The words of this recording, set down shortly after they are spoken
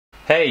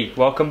Hey,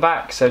 welcome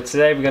back. So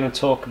today we're going to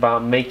talk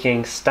about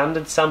making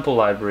standard sample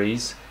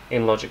libraries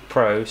in Logic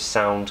Pro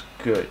sound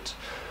good.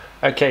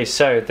 Okay,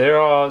 so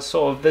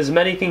there's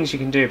many things you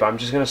can do, but I'm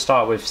just going to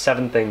start with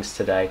 7 things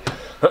today.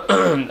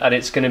 And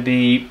it's going to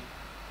be,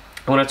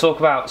 I want to talk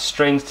about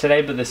strings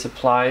today, but this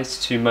applies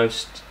to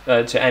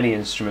to any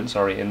instrument,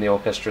 in the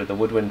orchestra, the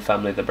woodwind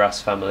family, the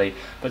brass family,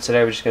 but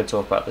today we're just going to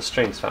talk about the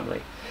strings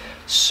family.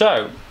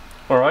 So,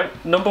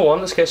 alright, number 1,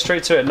 let's get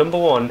straight to it. Number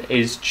 1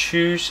 is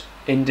choose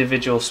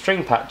individual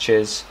string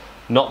patches,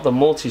 not the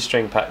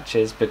multi-string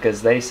patches,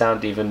 because they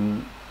sound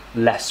even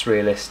less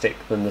realistic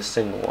than the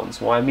single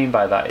ones. What I mean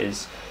by that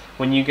is,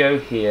 when you go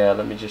here,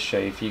 let me just show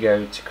you, if you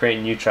go to create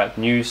a new track,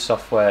 new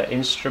software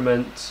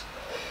instrument,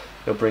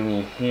 it'll bring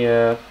you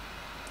here,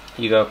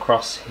 you go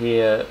across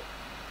here,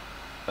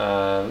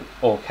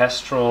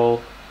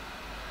 orchestral,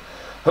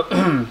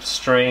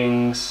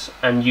 strings,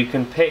 and you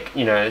can pick,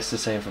 it's the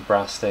same for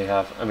brass, they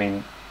have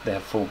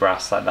full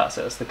brass like that,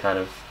 so it's the kind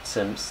of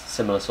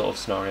similar sort of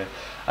scenario.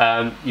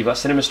 You've got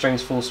cinema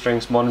strings, full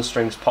strings, modern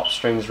strings, pop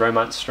strings,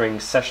 romance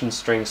strings, session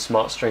strings,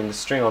 smart strings,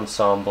 string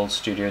ensemble,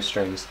 studio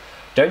strings.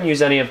 Don't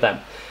use any of them.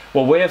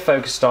 What we're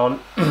focused on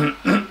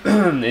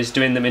is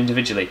doing them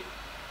individually.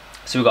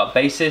 So we've got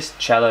basses,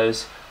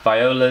 cellos,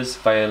 violas,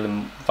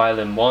 violins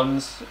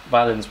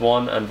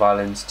 1 and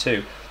violins 2.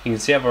 You can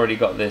see I've already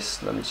got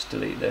this. Let me just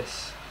delete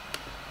this.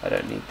 I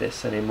don't need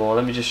this anymore.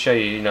 Let me just show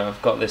you,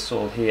 I've got this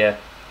all here.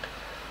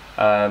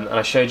 And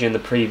I showed you in the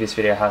previous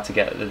video how to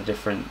get the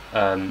different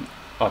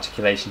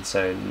articulations,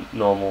 so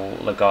normal,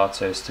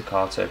 legato,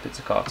 staccato,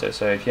 pizzicato.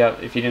 So if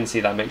you didn't see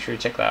that, make sure you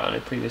check that out in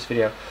a previous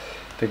video,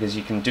 because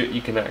you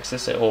can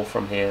access it all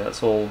from here.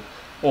 That's all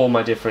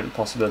my different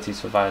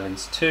possibilities for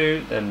violins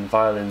 2, then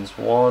violins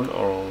 1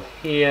 are all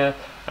here,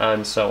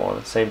 and so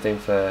on. Same thing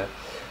for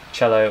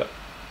cello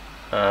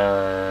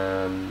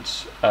and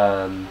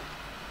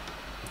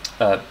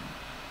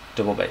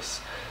double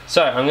bass.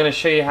 So I'm going to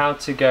show you how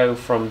to go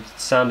from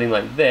sounding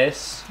like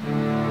this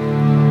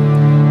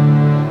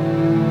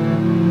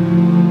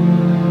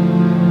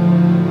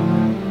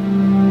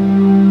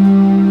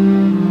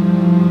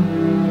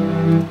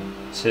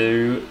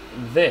to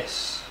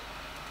this.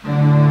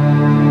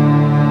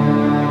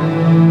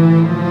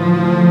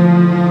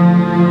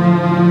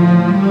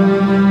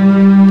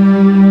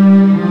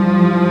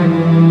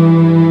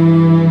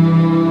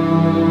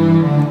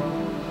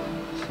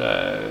 So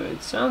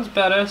it sounds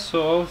better,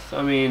 sort of.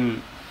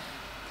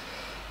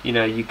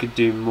 You could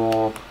do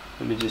more.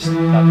 Let me just,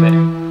 that bit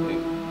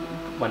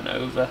went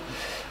over.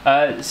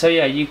 So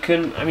yeah, you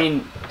can,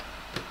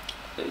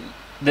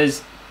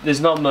 there's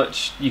not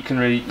much you can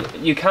really,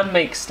 you can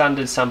make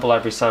standard sample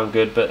libraries sound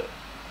good, but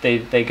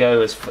they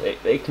go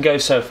it can go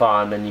so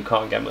far and then you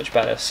can't get much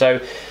better. So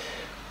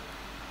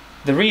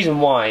the reason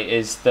why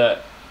is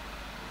that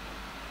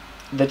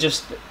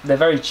they're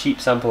very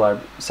cheap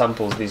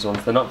samples, these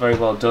ones. They're not very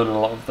well done, a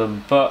lot of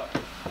them, but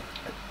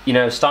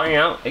starting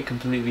out,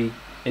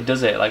 it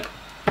does it. Like,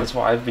 that's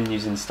what I've been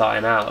using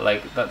starting out.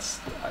 Like, that's,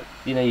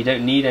 you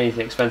don't need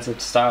anything expensive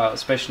to start out,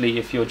 especially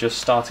if you're just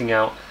starting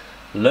out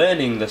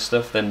learning the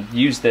stuff. Then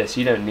use this.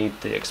 You don't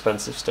need the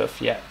expensive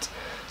stuff yet.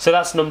 So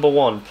that's number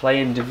 1. Play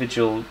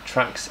individual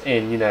tracks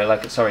in,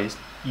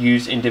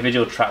 use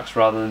individual tracks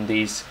rather than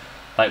these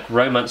like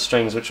romance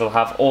strings, which will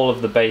have all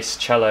of the bass,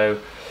 cello,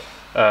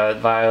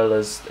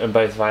 violas and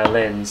both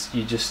violins.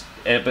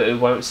 But it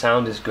won't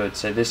sound as good.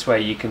 So this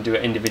way you can do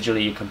it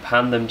individually. You can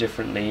pan them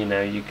differently.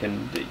 You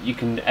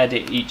can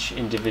edit each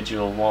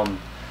individual one.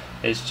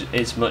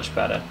 It's much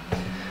better.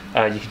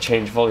 You can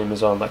change volume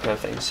as well and that kind of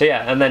thing. So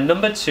yeah, and then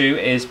number 2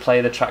 is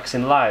play the tracks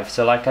in live.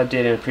 So like I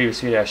did in a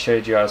previous video, I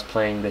showed you I was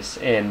playing this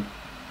in.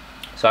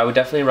 So I would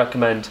definitely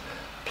recommend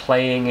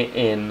playing it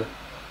in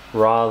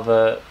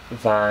rather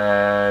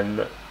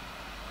than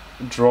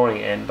drawing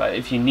it in. But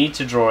if you need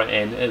to draw it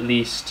in, at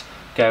least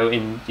go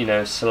in,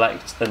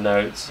 select the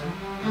notes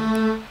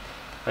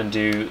and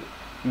do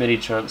MIDI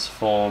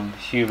transform,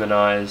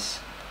 humanize,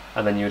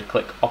 and then you would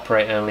click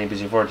operate only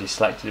because you've already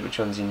selected which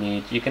ones you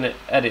need. You can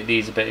edit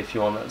these a bit if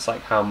you want. That's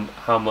like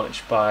how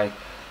much by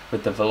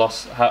with the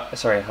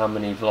how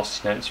many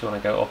velocity notes you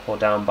want to go up or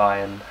down by,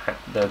 and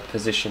the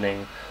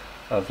positioning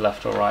of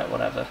left or right,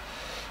 whatever.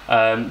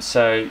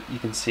 So you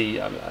can see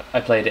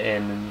I played it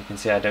in, and you can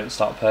see I don't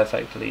start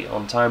perfectly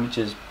on time, which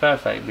is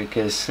perfect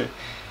because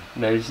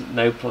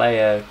no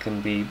player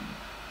can be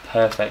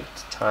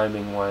perfect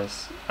timing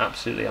wise,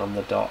 absolutely on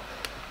the dot.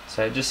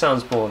 So it just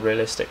sounds more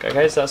realistic.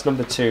 Okay, so that's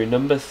number 2.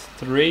 Number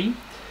 3,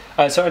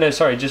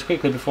 just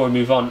quickly before we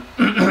move on.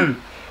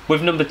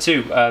 With number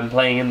 2,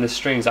 playing in the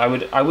strings, I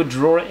would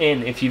draw it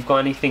in if you've got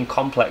anything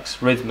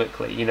complex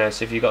rhythmically,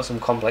 so if you've got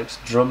some complex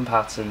drum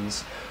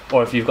patterns,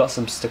 or if you've got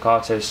some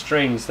staccato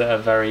strings that are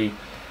very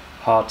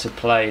hard to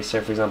play.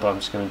 So for example, I'm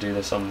just going to do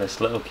this on this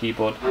little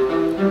keyboard.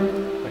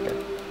 Okay.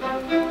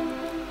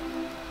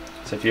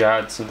 So if you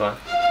had something like,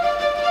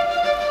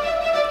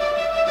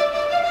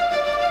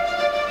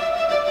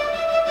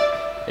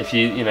 if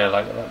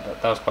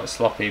that was quite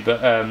sloppy,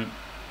 but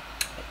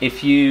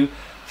if you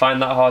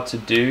find that hard to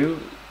do,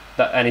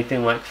 that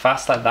anything like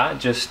fast like that,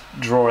 just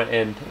draw it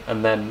in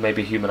and then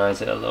maybe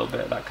humanize it a little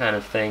bit, that kind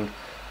of thing.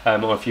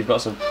 Or if you've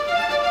got some,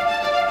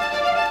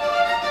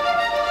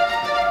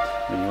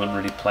 you wouldn't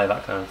really play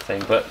that kind of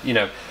thing, but you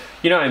know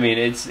what I mean.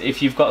 It's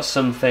if you've got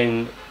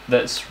something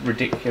that's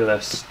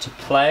ridiculous to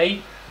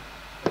play,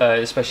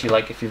 especially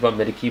like if you've got a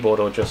MIDI keyboard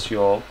or just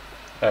your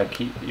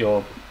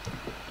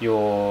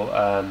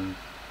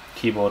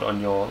keyboard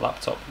on your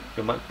laptop,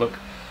 your MacBook,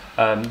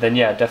 then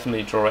yeah,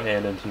 definitely draw it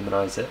in and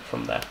humanize it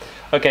from there.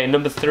 Okay,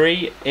 number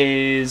 3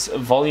 is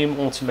volume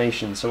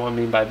automation. So what I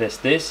mean by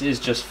this is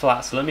just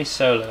flat. So let me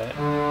solo it.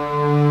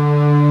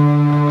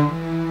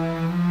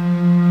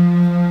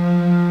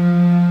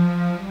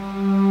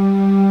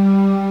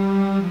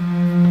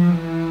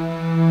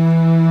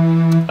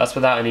 That's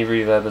without any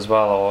reverb as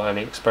well, or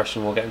any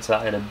expression. We'll get into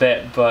that in a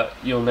bit, but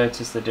you'll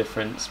notice the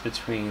difference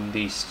between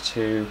these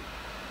two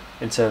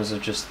in terms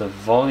of just the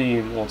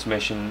volume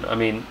automation. I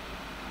mean,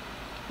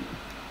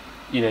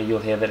 you know, you'll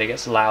hear that it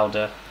gets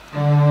louder.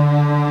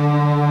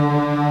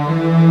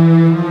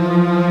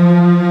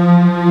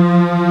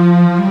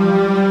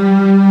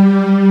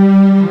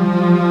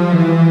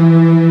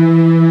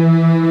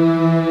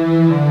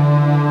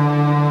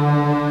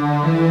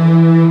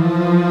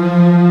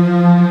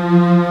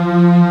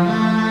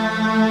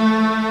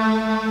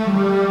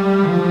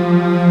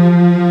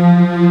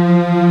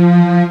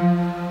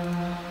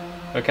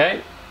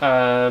 Okay,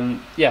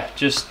 yeah,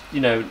 just, you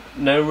know,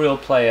 no real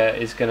player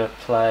is going to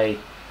play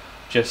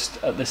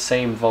just at the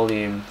same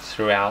volume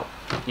throughout,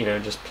 you know,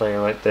 just playing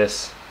like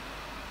this,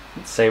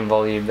 same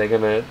volume. They're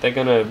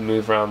gonna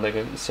move around.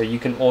 So you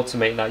can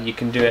automate that. You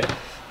can do it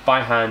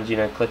by hand, you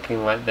know,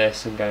 clicking like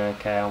this and going,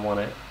 okay, I want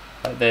it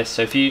like this.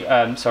 So if you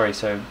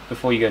so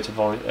before you go to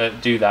volume,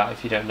 do that.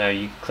 If you don't know,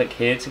 you click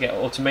here to get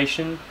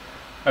automation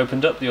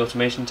opened up, the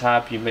automation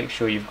tab. You make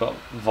sure you've got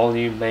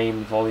volume,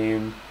 main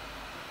volume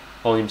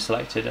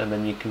selected, and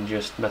then you can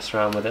just mess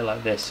around with it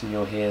like this, and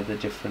you'll hear the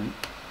different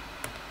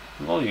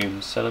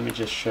volumes. So let me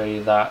just show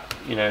you that,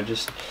 you know,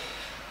 just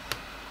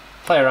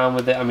play around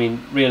with it. I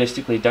mean,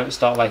 realistically, don't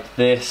start like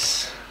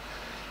this.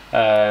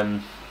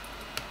 Players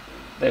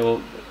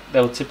will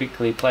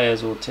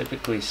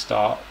typically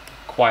start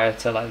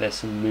quieter like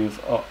this and move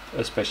up,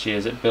 especially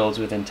as it builds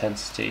with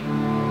intensity.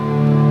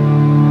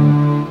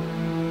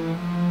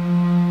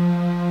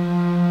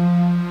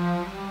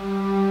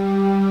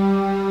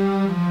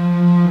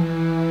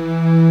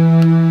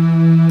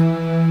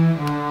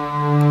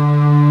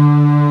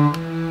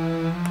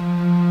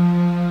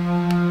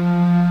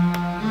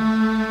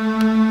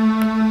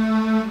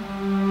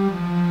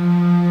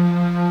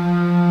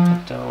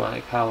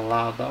 How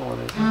loud that one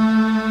is.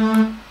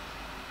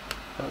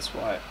 That's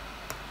why.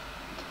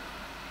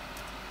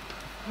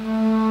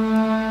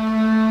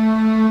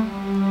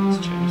 Let's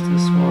change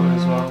this one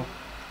as well.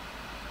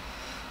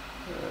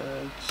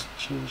 Just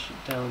change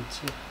it down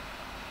to.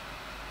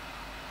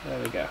 There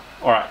we go.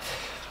 Alright.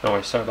 No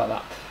worries, sorry about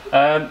that.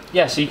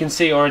 Yeah, so you can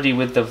see already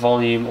with the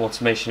volume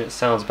automation it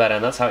sounds better,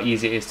 and that's how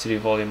easy it is to do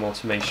volume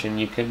automation.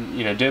 You can,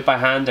 you know, do it by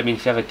hand. I mean,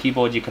 if you have a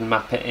keyboard, you can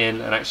map it in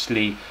and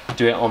actually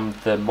do it on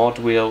the mod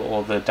wheel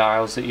or the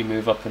dials that you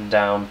move up and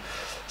down.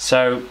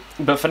 So,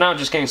 but for now,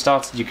 just getting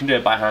started, you can do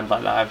it by hand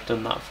like that. I've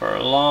done that for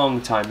a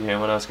long time. You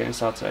know, when I was getting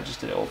started, I just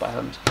did it all by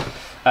hand.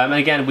 And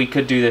again, we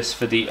could do this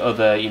for the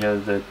other, you know,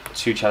 the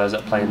two cellos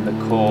that play in the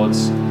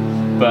chords.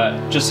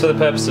 But just for the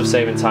purpose of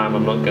saving time,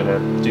 I'm not going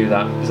to do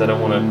that because I don't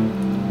want to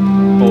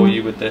bore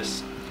you with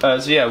this. So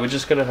yeah, we're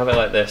just going to have it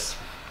like this.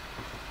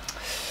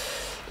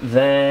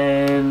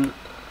 Then,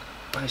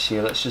 actually,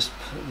 let's just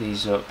put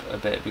these up a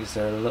bit because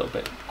they're a little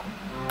bit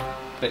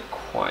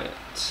quiet.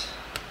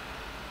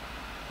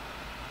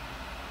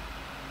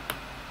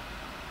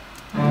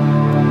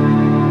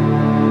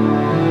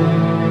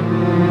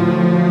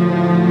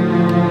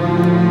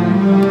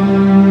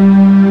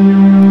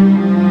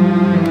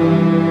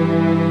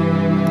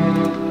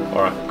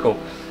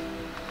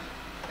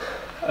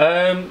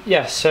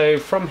 Yeah, so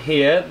from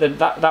here,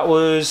 that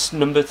was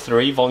number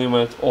 3, volume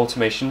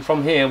automation.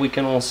 From here, we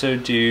can also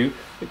do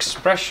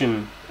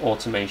expression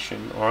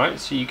automation. All right,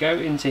 so you go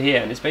into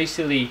here, and it's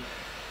basically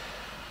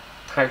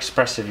how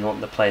expressive you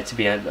want the player to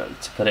be able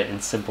to put it in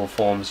simple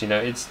forms. You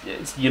know,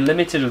 you're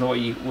limited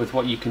with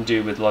what you can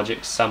do with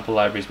Logic's sample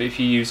libraries. But if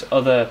you use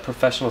other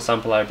professional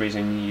sample libraries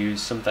and you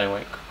use something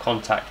like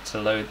Contact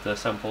to load the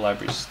sample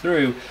libraries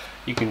through,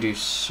 you can do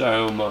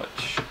so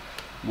much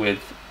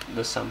with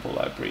the sample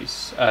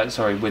libraries,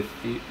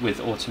 with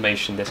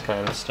automation, this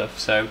kind of stuff.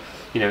 So,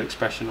 you know,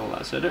 expression, all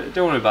that. So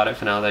don't worry about it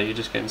for now though, you're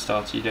just getting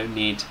started. You don't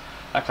need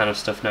that kind of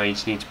stuff now, you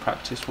just need to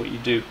practice what you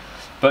do.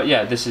 But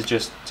yeah, this is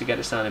just to get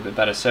it sounding a bit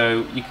better.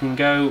 So you can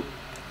go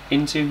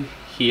into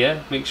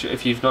here, make sure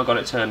if you've not got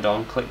it turned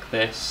on, click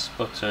this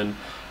button,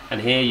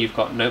 and here you've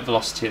got note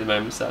velocity at the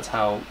moment, so that's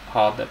how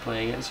hard they're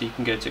playing it. So you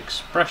can go to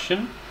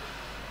expression.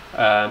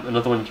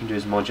 Another one you can do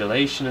is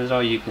modulation as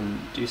well. You can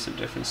do some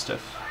different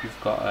stuff. You've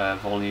got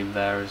volume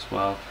there as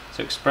well.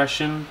 So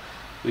expression,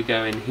 we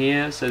go in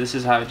here. So this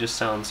is how it just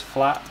sounds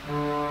flat.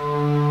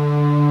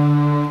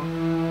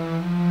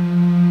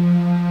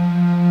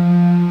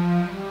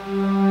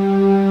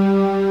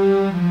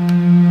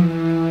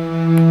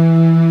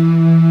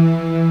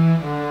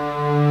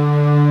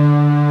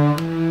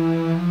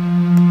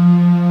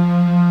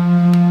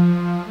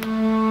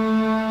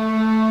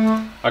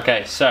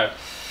 so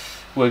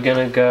we're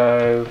gonna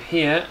go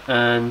here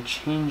and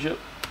change up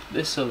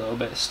this a little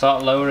bit.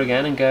 Start lower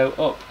again and go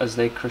up as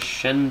they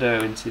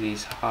crescendo into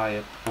these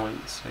higher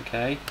points.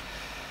 Okay.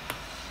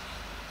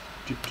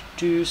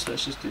 So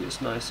let's just do this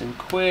nice and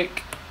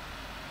quick.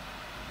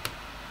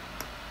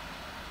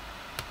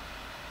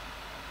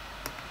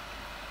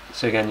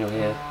 So again, you'll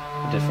hear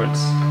the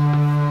difference.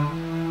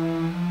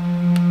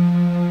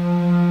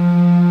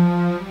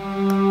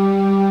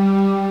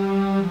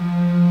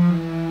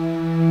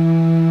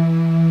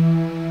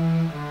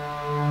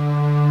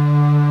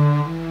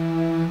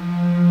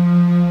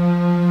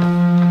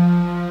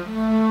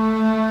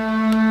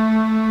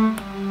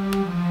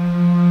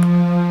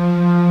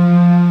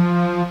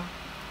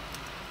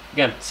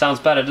 Again, sounds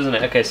better, doesn't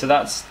it? Okay, so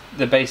that's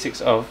the basics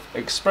of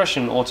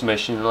expression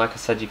automation, and like I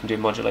said, you can do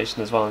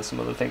modulation as well and some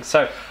other things.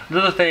 So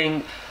another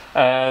thing,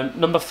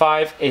 number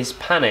 5 is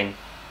panning.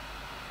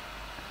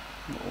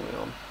 What are we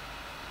on?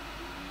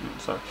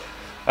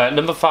 Sorry.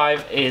 Number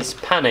 5 is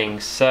panning.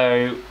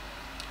 So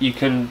you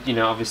can,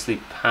 obviously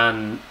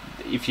pan.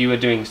 If you were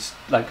doing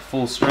like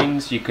full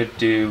strings, you could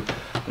do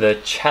the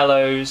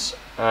cellos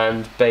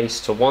and bass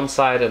to one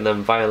side, and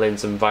then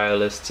violins and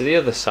violas to the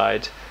other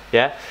side.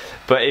 Yeah.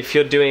 But if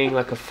you're doing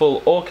like a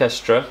full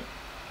orchestra,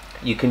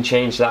 you can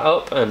change that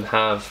up and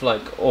have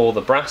like all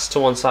the brass to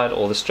one side,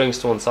 all the strings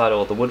to one side,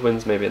 all the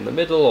woodwinds maybe in the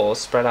middle or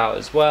spread out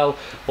as well,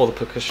 all the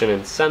percussion in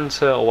the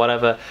center or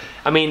whatever.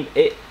 I mean,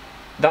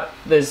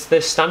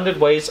 there's standard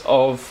ways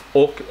of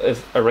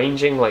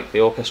arranging like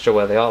the orchestra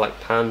where they are like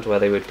panned, where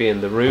they would be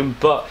in the room,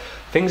 but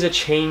things are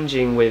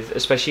changing with,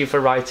 especially for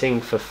writing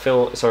for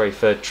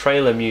for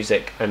trailer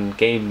music and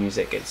game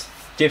music. It's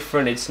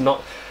different. It's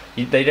not.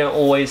 They don't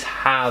always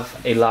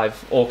have a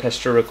live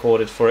orchestra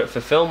recorded for it.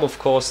 For film, of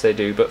course they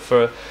do, but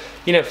for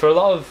for a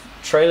lot of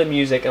trailer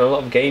music and a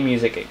lot of game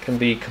music, it can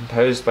be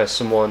composed by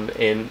someone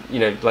in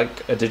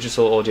like a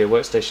digital audio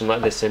workstation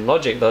like this in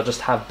Logic. They'll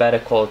just have better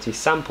quality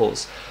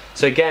samples.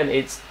 So again,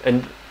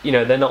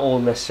 they're not all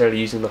necessarily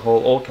using the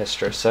whole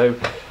orchestra, so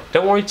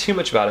don't worry too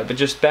much about it, but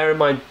just bear in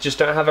mind, just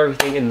don't have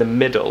everything in the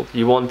middle.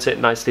 You want it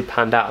nicely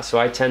panned out. So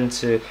I tend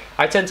to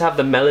have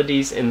the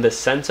melodies in the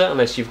center,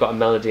 unless you've got a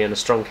melody and a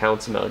strong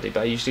counter melody,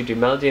 but I usually do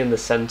melody in the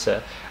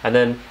center, and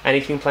then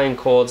anything playing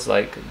chords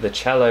like the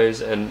cellos,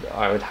 and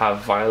I would have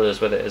violas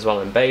with it as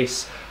well, and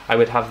bass. I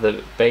would have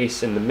the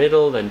bass in the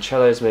middle, then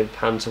cellos maybe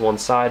panned to one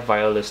side,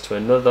 violas to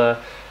another,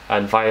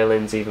 and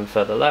violins even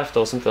further left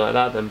or something like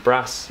that, then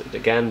brass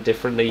again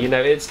differently.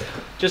 It's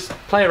just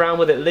play around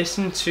with it,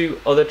 listen to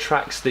other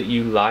tracks that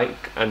you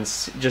like, and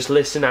just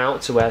listen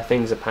out to where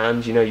things are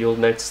panned. You'll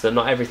notice that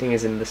not everything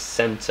is in the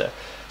center,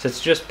 so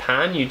to just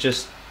pan, you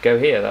just go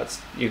here.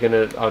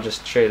 I'll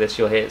just show you this.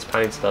 You'll hear it's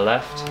panning to the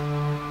left,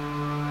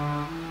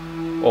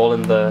 all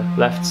in the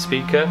left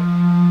speaker,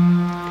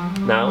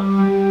 now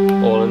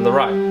all in the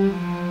right,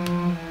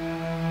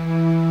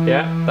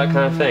 yeah, that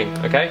kind of thing.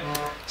 Okay,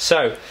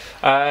 so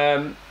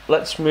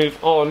let's move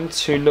on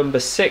to number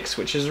 6,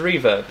 which is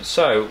reverb.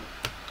 So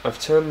I've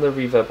turned the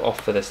reverb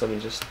off for this. Let me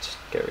just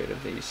get rid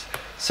of these.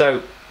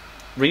 So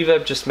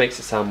reverb just makes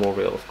it sound more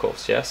real, of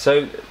course, yeah?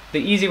 So the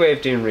easy way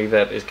of doing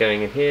reverb is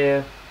going in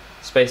here,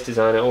 Space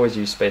Designer. Always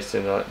use Space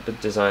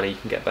Designer, you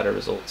can get better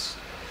results.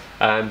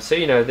 So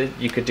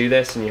you could do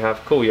this and you have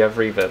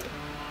reverb.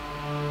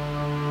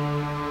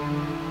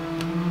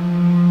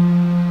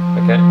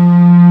 Okay,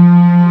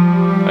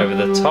 over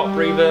the top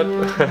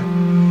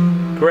reverb.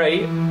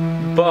 Great,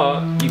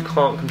 but you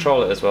can't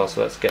control it as well,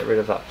 so let's get rid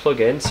of that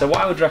plugin. So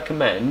what I would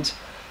recommend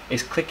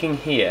is clicking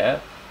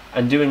here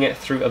and doing it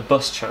through a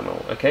bus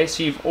channel. Okay,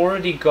 so you've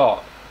already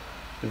got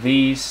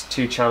these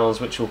 2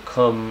 channels which will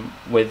come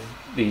with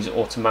these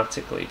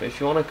automatically, but if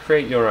you want to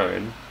create your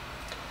own,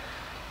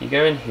 you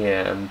go in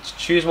here and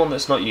choose one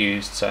that's not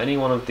used. So any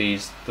one of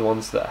these, the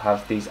ones that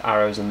have these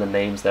arrows and the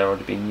names, they're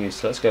already being used.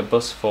 So let's go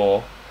bus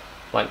 4,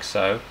 like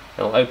so.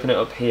 I'll open it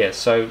up here.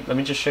 So let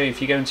me just show you.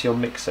 If you go into your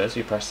mixer, so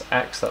you press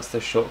X, that's the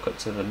shortcut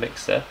to the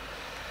mixer,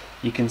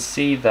 you can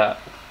see that,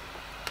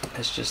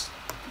 let's just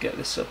get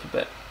this up a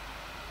bit.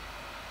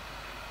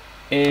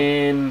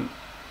 In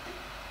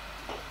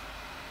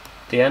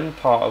the end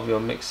part of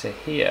your mixer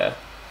here,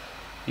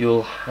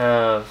 you'll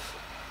have,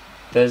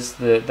 there's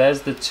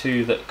the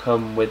 2 that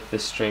come with the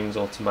strings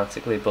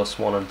automatically, bus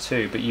 1 and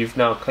 2, but you've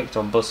now clicked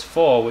on bus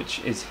 4, which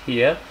is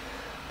here.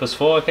 Bus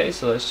 4, okay,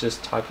 so let's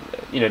just type,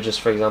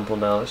 just for example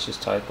now, let's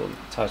just title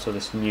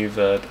this new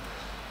verb,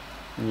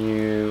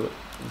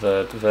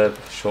 verb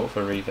short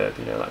for reverb,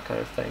 that kind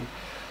of thing.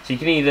 So you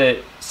can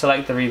either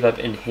select the reverb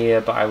in here,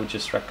 but I would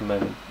just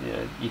recommend,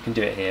 you can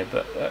do it here,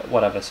 but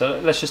whatever. So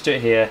let's just do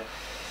it here,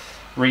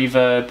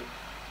 reverb,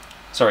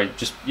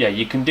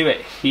 you can do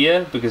it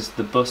here, because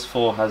the bus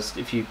 4 has,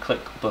 if you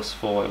click bus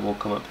 4, it will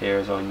come up here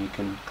as well, and you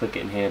can click it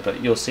in here,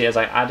 but you'll see as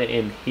I add it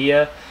in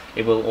here,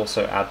 it will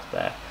also add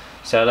there.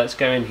 So let's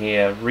go in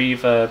here,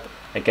 reverb,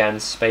 again,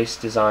 Space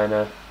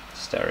Designer,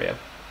 stereo,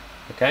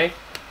 okay?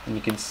 And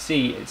you can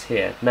see it's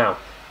here. Now,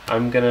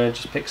 I'm gonna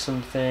just pick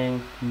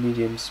something,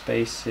 medium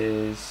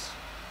spaces.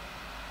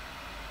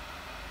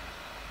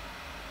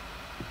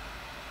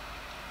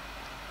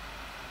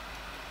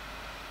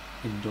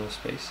 indoor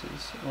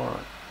spaces.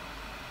 Alright.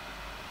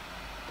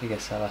 Big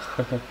seller.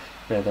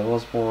 No, there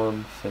was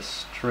one for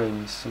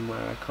strings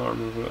somewhere. I can't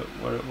remember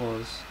where it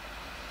was.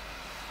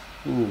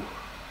 Ooh.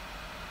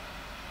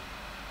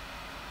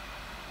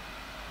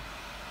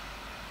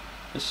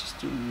 Let's just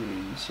do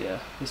rooms. Yeah,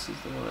 this is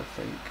the one I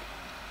think.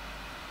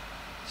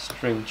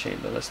 String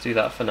chamber. Let's do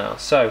that for now.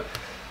 So,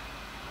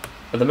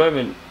 at the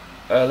moment,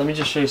 let me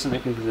just show you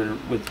something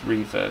with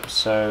reverb.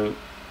 So,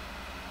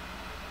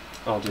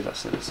 I'll do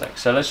that in a sec.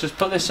 So let's just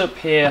put this up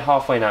here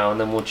halfway now, and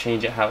then we'll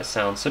change it how it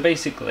sounds. So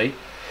basically,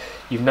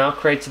 you've now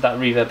created that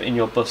reverb in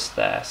your bus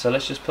there. So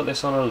let's just put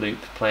this on a loop,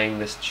 playing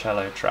this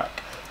cello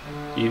track.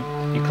 You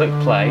click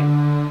play.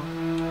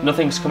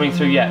 Nothing's coming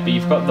through yet, but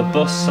you've got the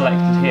bus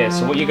selected here.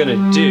 So what you're going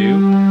to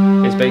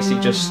do is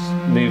basically just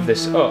move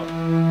this up,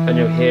 and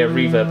you'll hear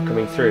reverb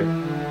coming through.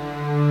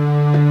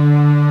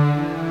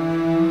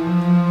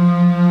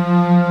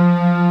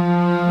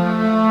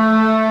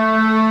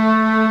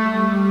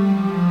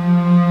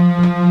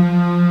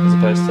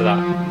 To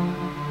that,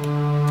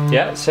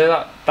 yeah.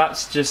 So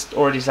that's just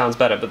already sounds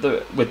better, but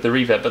with the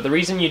reverb. But the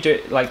reason you do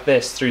it like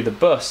this through the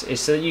bus is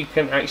so that you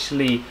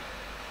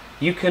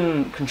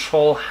can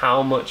control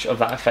how much of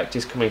that effect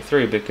is coming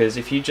through. Because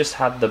if you just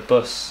had the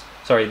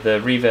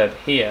reverb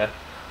here,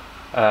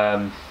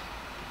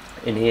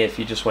 in here, if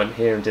you just went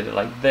here and did it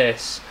like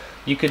this,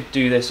 you could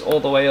do this all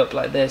the way up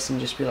like this and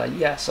just be like,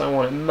 yes, I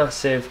want it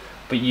massive.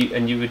 But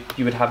you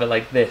would have it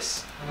like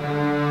this.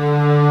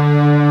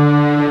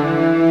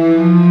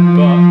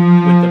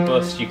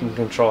 You can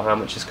control how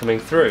much is coming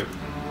through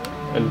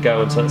and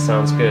go until it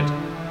sounds good.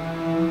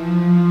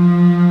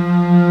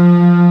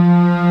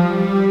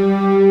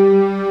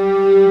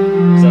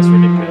 Because that's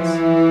ridiculous.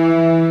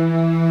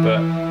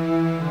 But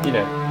you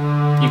know,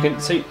 you can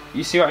see.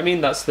 You see what I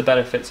mean? That's the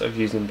benefits of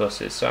using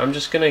buses. So I'm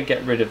just gonna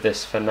get rid of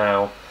this for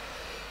now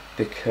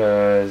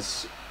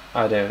because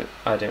I don't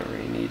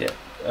really need it.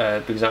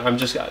 Because I'm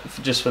just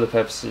for the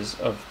purposes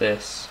of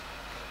this,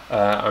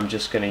 I'm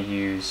just gonna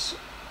use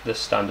the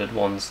standard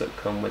ones that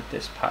come with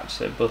this patch.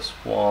 So bus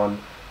 1,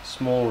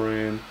 small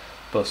room,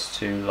 bus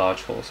 2,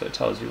 large hall, so it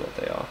tells you what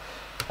they are.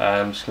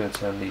 I'm just going to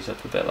turn these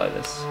up a bit like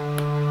this. So you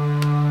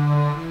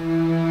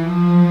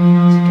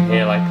can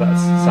hear like that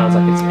sounds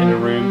like it's in a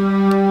room.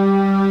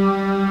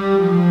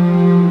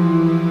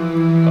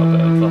 Got a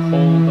bit of the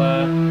hall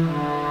there.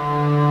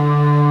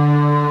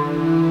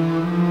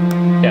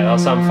 Yeah, that'll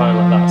sound fine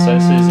like that. So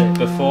this is it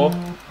before.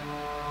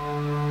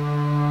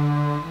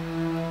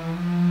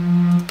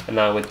 And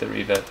now with the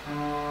reverb.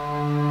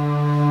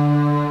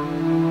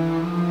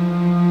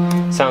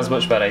 Sounds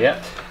much better,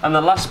 yeah? And the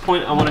last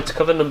point I wanted to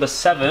cover, number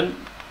 7,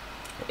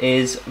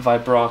 is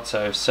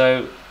vibrato.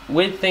 So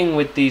weird thing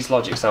with these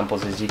Logic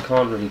samples is you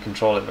can't really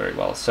control it very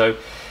well. So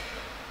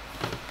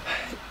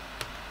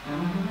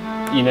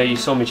you know, you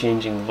saw me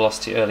changing the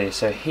velocity earlier.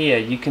 So here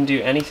you can do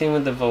anything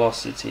with the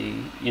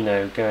velocity, you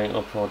know, going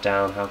up or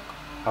down,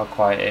 how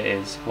quiet it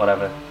is,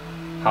 whatever,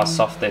 how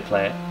soft they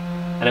play it.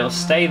 And it will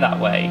stay that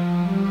way.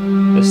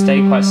 They'll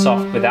stay quite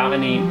soft without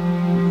any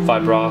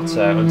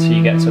vibrato until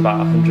you get to about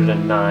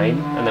 109,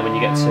 and then when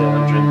you get to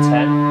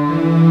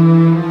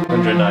 110,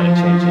 109 it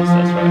changes,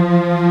 that's right.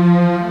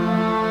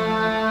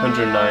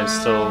 109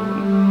 still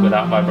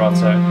without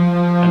vibrato,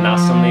 and now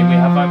suddenly we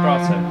have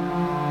vibrato.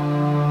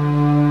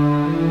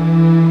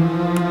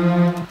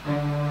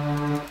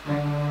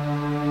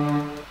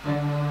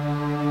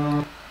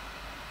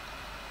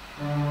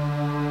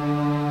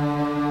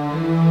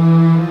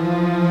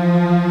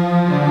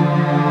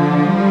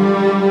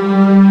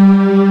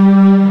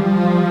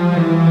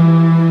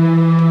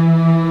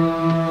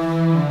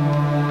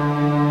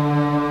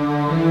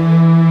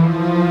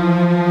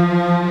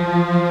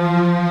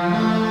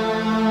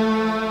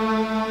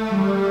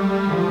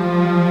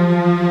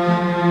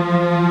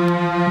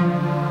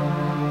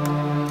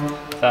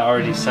 That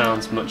already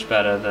sounds much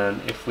better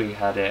than if we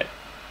had it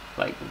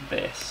like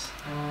this.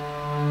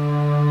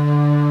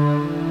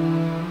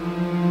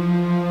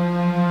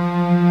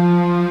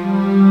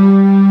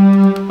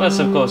 Unless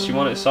of course you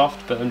want it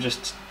soft, but I'm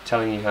just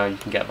telling you how you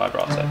can get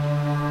vibrato.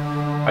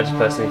 I just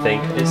personally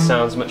think it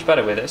sounds much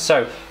better with it.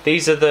 So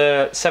these are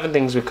the 7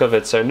 things we've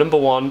covered. So number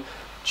 1,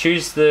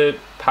 choose the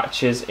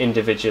patches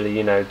individually,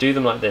 you know, do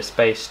them like this,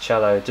 bass,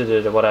 cello,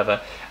 whatever.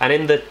 And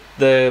in the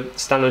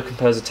standard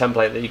composer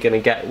template that you're going to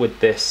get with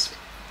this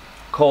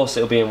course,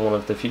 it'll be in one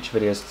of the future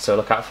videos, so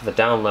look out for the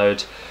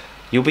download.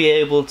 You'll be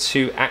able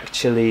to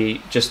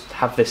actually just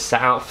have this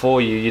set out for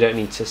you. You don't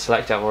need to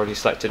select it, I've already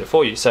selected it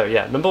for you. So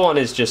yeah, number 1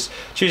 is just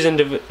choose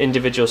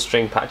individual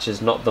string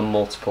patches, not the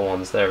multiple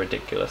ones, they're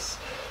ridiculous.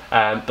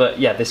 But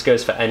yeah, this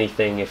goes for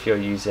anything if you're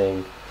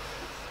using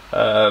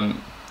brass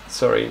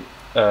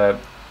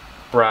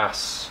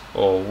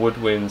or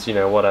woodwinds, you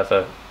know,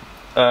 whatever.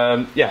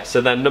 Yeah, so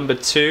then number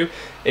 2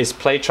 is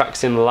play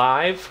tracks in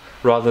live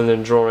rather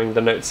than drawing the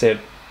notes in.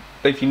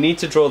 If you need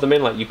to draw them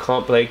in, like you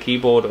can't play a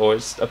keyboard or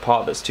it's a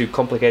part that's too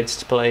complicated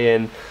to play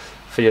in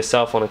for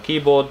yourself on a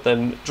keyboard,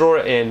 then draw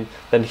it in,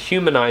 then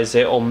humanize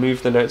it or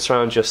move the notes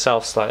around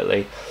yourself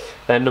slightly.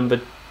 Then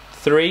number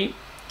 3,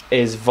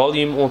 is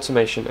volume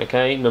automation,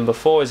 okay? Number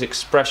 4 is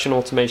expression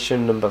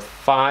automation. Number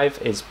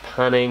 5 is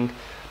panning.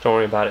 Don't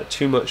worry about it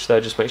too much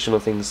though, just make sure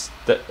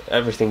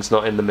everything's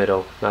not in the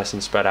middle, nice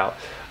and spread out.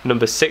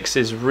 Number 6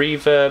 is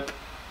reverb,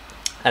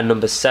 and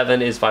number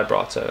 7 is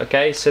vibrato,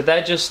 okay? So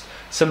they're just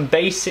some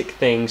basic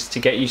things to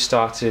get you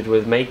started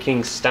with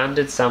making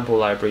standard sample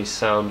libraries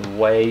sound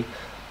way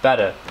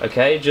better,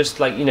 okay? Just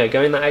like, you know,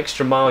 going that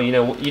extra mile. You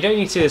know, you don't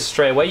need to do this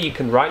straight away. You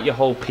can write your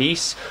whole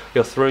piece,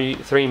 your 3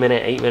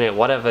 minute, 8 minute,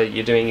 whatever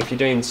you're doing. If you're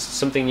doing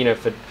something, you know,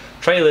 for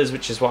trailers,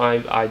 which is what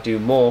I do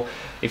more,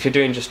 if you're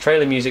doing just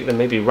trailer music, then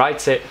maybe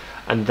write it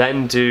and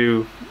then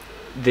do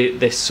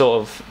this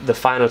sort of the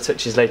final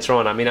touches later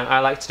on. I mean, I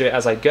like to do it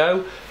as I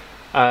go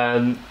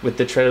with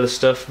the trailer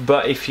stuff,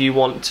 but if you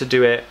want to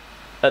do it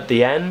at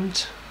the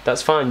end,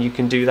 that's fine. You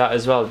can do that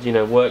as well. You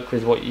know, work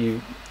with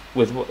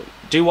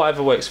do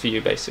whatever works for you,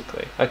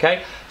 basically.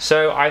 Okay,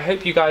 so I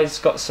hope you guys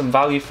got some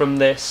value from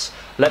this.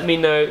 Let me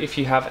know if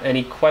you have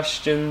any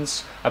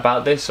questions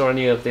about this or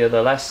any of the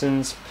other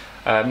lessons.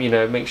 You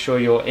know, make sure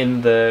you're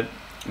in the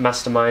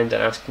mastermind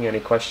and asking any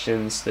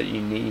questions that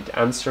you need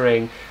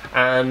answering,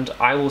 and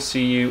I will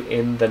see you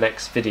in the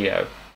next video.